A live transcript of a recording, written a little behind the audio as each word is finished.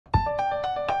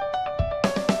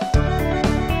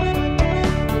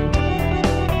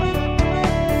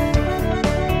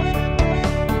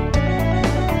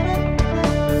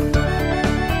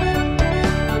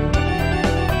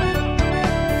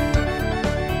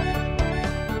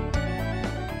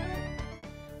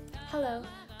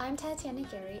I'm Tatiana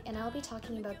Gary, and I'll be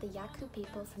talking about the Yakut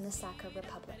people from the Sakha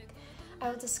Republic.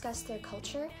 I will discuss their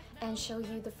culture and show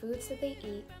you the foods that they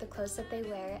eat, the clothes that they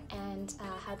wear, and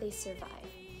how they survive.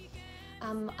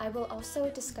 I will also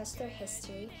discuss their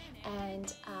history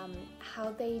and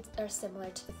how they are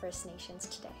similar to the First Nations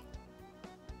today.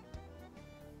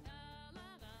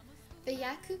 The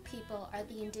Yakut people are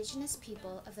the indigenous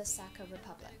people of the Sakha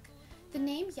Republic. The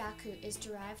name Yakut is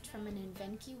derived from an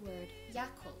Evenki word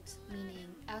Yakut,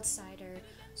 meaning outsiders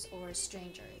or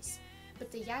strangers,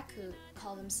 but the Yakut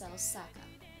call themselves Sakha.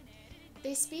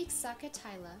 They speak Sakha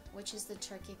Taila, which is the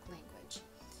Turkic language.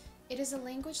 It is a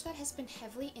language that has been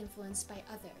heavily influenced by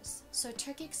others, so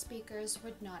Turkic speakers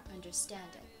would not understand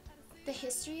it. The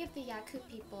history of the Yakut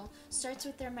people starts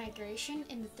with their migration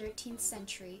in the 13th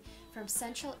century from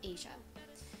Central Asia.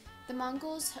 The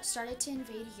Mongols started to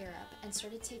invade Europe and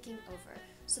started taking over,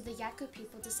 so the Yakut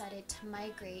people decided to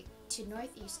migrate to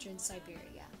northeastern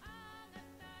Siberia.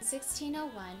 In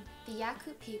 1601, the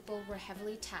Yakut people were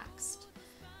heavily taxed.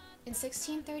 In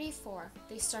 1634,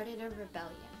 they started a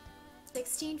rebellion. In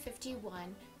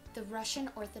 1651, the Russian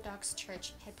Orthodox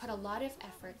Church had put a lot of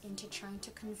effort into trying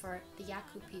to convert the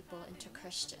Yakut people into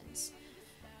Christians.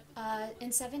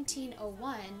 In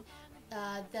 1701,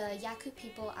 the Yakut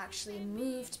people actually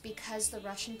moved because the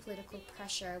Russian political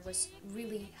pressure was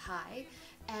really high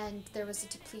and there was a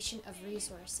depletion of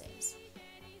resources.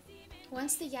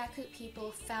 Once the Yakut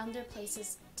people found their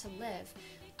places to live,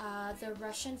 the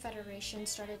Russian Federation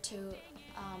started to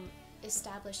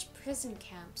establish prison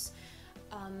camps,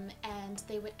 and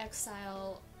they would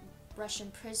exile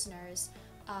Russian prisoners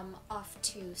off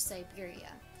to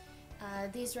Siberia.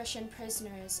 These Russian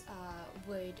prisoners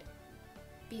would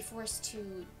be forced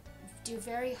to do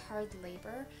very hard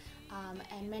labor,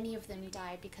 and many of them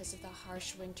died because of the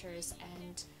harsh winters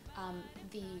and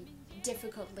the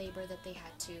difficult labor that they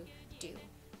had to do.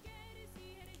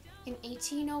 In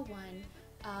 1801,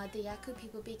 the Yakut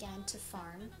people began to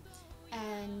farm,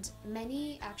 and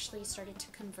many actually started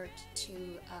to convert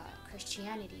to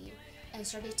Christianity and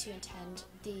started to attend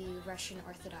the Russian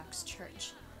Orthodox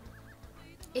Church.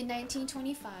 In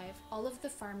 1925, all of the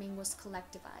farming was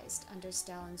collectivized under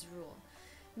Stalin's rule,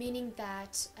 meaning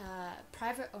that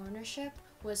private ownership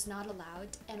was not allowed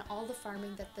and all the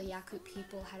farming that the Yakut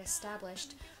people had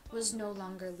established was no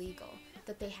longer legal,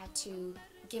 that they had to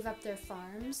give up their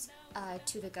farms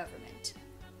to the government.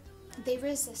 They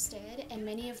resisted, and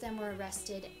many of them were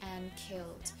arrested and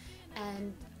killed,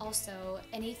 and also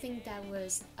anything that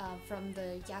was from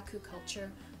the Yakut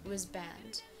culture was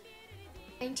banned.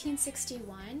 In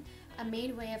 1961, a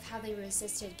main way of how they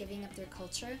resisted giving up their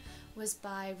culture was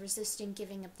by resisting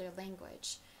giving up their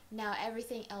language. Now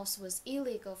everything else was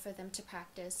illegal for them to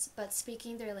practice, but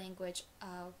speaking their language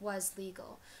was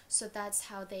legal, so that's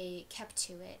how they kept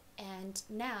to it, and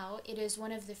now it is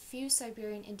one of the few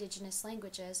Siberian indigenous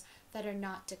languages that are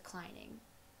not declining.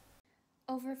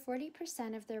 Over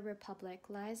 40% of their republic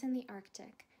lies in the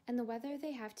Arctic, and the weather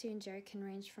they have to endure can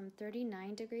range from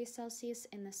 39 degrees Celsius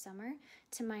in the summer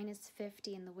to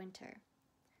 -50 in the winter.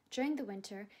 During the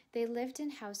winter, they lived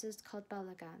in houses called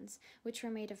balagans, which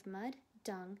were made of mud,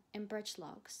 dung, and birch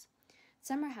logs.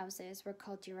 Summer houses were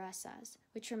called urasas,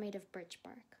 which were made of birch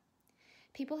bark.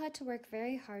 People had to work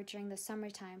very hard during the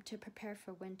summertime to prepare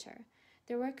for winter.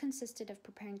 Their work consisted of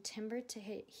preparing timber to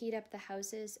heat up the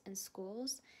houses and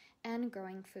schools, and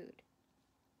growing food.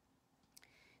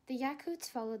 The Yakuts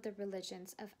followed the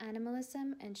religions of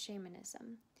animalism and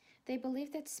shamanism. They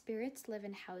believed that spirits live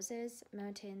in houses,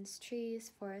 mountains, trees,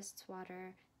 forests,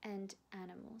 water, and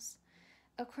animals.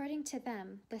 According to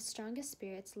them, the strongest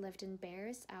spirits lived in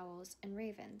bears, owls, and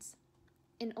ravens.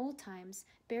 In old times,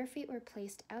 bare feet were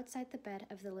placed outside the bed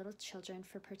of the little children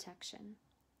for protection.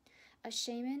 A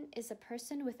shaman is a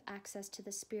person with access to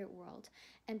the spirit world,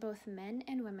 and both men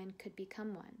and women could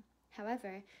become one.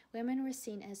 However, women were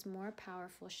seen as more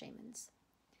powerful shamans.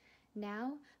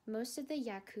 Now, most of the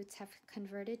Yakuts have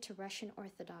converted to Russian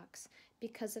Orthodox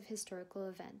because of historical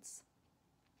events.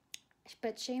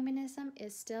 But shamanism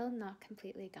is still not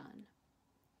completely gone.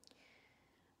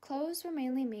 Clothes were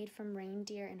mainly made from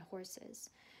reindeer and horses.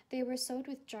 They were sewed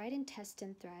with dried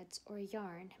intestine threads or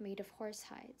yarn made of horse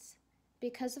hides.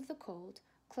 Because of the cold,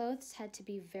 clothes had to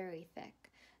be very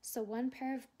thick, so one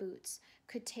pair of boots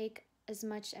could take as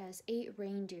much as 8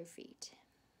 reindeer feet.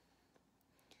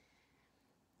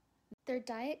 Their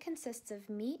diet consists of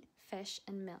meat, fish,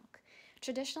 and milk.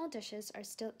 Traditional dishes are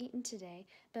still eaten today,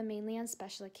 but mainly on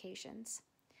special occasions.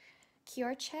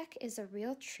 Kyorchek is a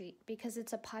real treat because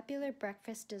it's a popular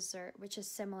breakfast dessert which is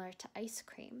similar to ice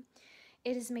cream.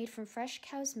 It is made from fresh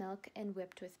cow's milk and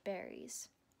whipped with berries.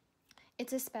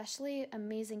 It's especially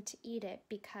amazing to eat it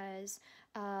because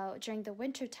during the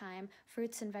winter time,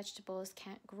 fruits and vegetables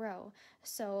can't grow.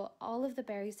 So all of the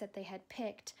berries that they had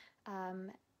picked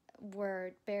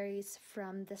were berries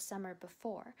from the summer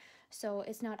before. So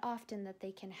it's not often that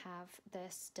they can have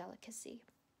this delicacy.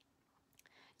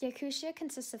 Yakutia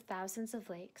consists of thousands of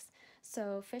lakes,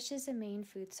 so fish is a main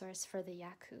food source for the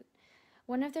Yakut.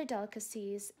 One of their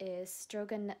delicacies is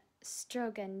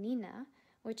stroganina,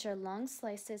 which are long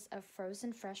slices of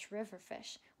frozen fresh river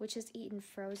fish, which is eaten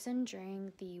frozen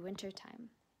during the wintertime.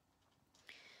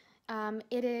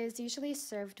 It is usually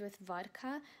served with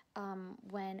vodka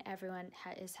when everyone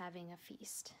is having a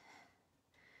feast.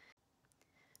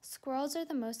 Squirrels are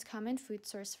the most common food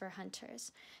source for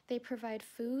hunters. They provide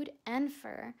food and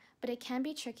fur, but it can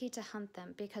be tricky to hunt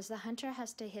them because the hunter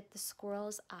has to hit the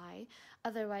squirrel's eye,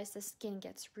 otherwise the skin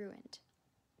gets ruined.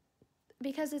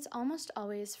 Because it's almost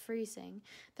always freezing,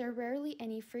 there are rarely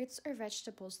any fruits or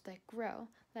vegetables that grow,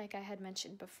 like I had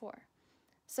mentioned before.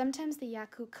 Sometimes the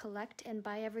Yakut collect and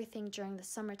buy everything during the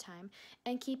summertime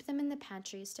and keep them in the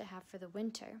pantries to have for the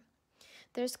winter.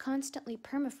 There's constantly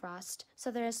permafrost,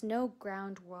 so there is no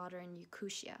groundwater in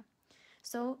Yakutia.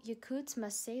 So Yakuts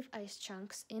must save ice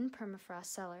chunks in permafrost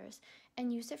cellars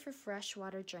and use it for fresh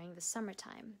water during the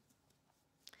summertime.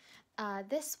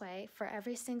 This way, for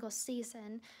every single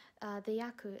season, the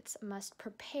Yakuts must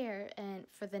prepare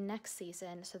for the next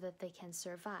season so that they can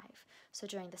survive. So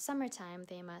during the summertime,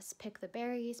 they must pick the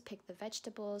berries, pick the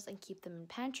vegetables, and keep them in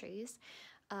pantries,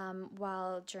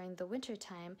 while during the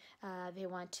wintertime, they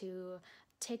want to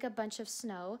take a bunch of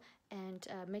snow and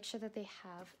make sure that they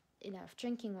have enough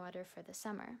drinking water for the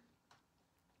summer.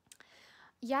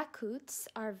 Yakuts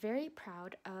are very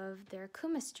proud of their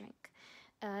kumis drink.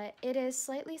 It is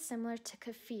slightly similar to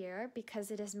kefir because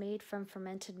it is made from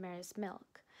fermented mare's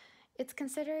milk. It's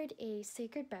considered a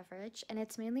sacred beverage and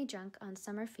it's mainly drunk on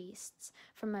summer feasts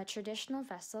from a traditional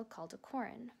vessel called a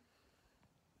korin.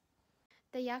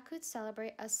 The Yakuts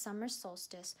celebrate a summer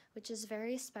solstice, which is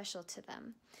very special to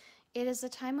them. It is a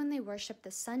time when they worship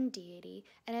the sun deity,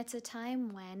 and it's a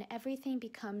time when everything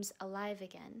becomes alive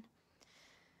again.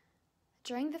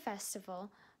 During the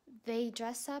festival, they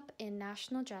dress up in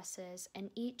national dresses and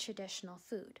eat traditional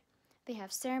food. They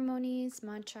have ceremonies,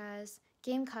 mantras,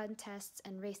 game contests,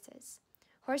 and races.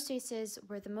 Horse races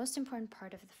were the most important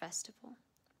part of the festival.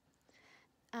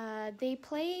 They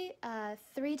play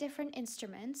 3 different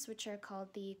instruments, which are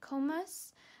called the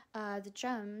komas, the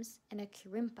drums, and a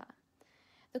kirimpa.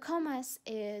 The komas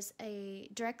is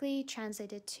directly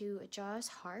translated to a Jaws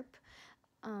harp,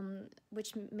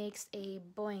 which makes a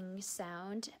boing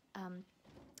sound,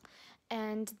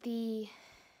 and the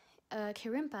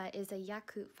kirimpa is a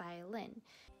Yakut violin.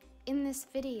 In this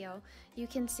video, you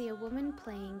can see a woman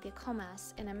playing the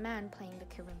komas and a man playing the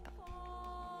kirimpa.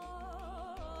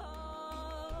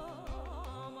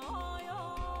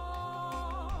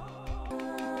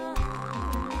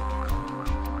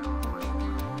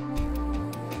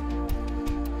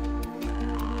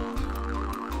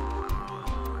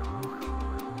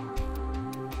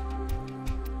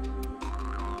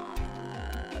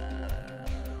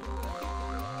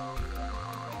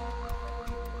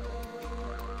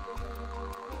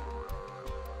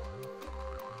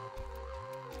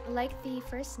 Like the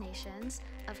First Nations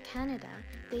of Canada,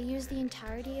 they use the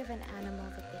entirety of an animal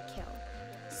that they kill.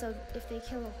 So if they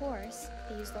kill a horse,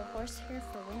 they use the horsehair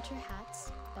for winter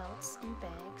hats, belts, and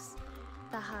bags,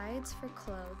 the hides for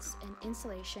clothes and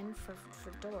insulation for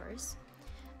doors,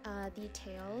 the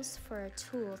tails for a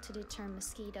tool to deter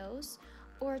mosquitoes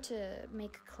or to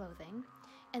make clothing,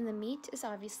 and the meat is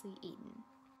obviously eaten.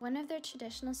 One of their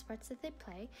traditional sports that they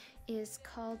play is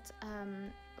called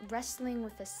wrestling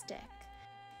with a stick.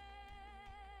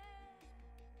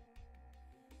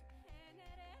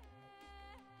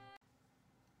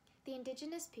 The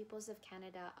Indigenous peoples of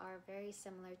Canada are very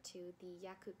similar to the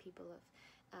Yakut people of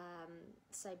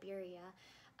Siberia,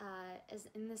 as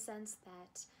in the sense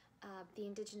that the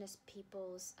Indigenous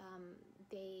peoples,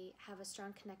 they have a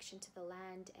strong connection to the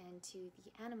land and to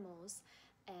the animals,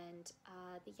 and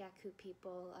the Yakut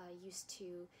people used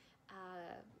to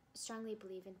strongly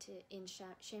believe in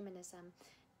shamanism,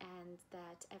 and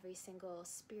that every single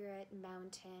spirit,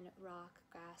 mountain, rock,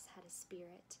 grass had a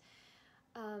spirit.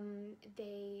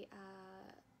 They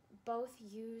both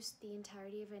used the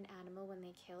entirety of an animal when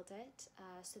they killed it,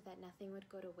 so that nothing would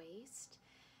go to waste.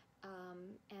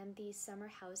 And the summer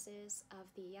houses of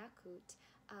the Yakut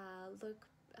look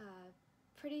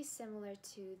pretty similar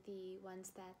to the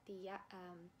ones that the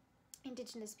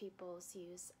Indigenous peoples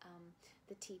use,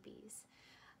 the teepees.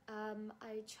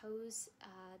 I chose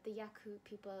the Yakut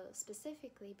people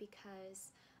specifically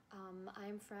because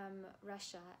I'm from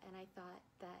Russia, and I thought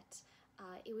that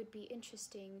it would be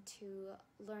interesting to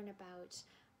learn about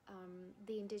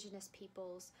the indigenous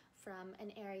peoples from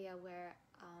an area where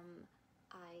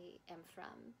I am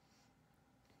from.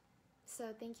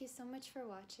 So thank you so much for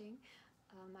watching.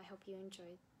 I hope you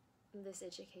enjoyed this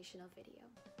educational video.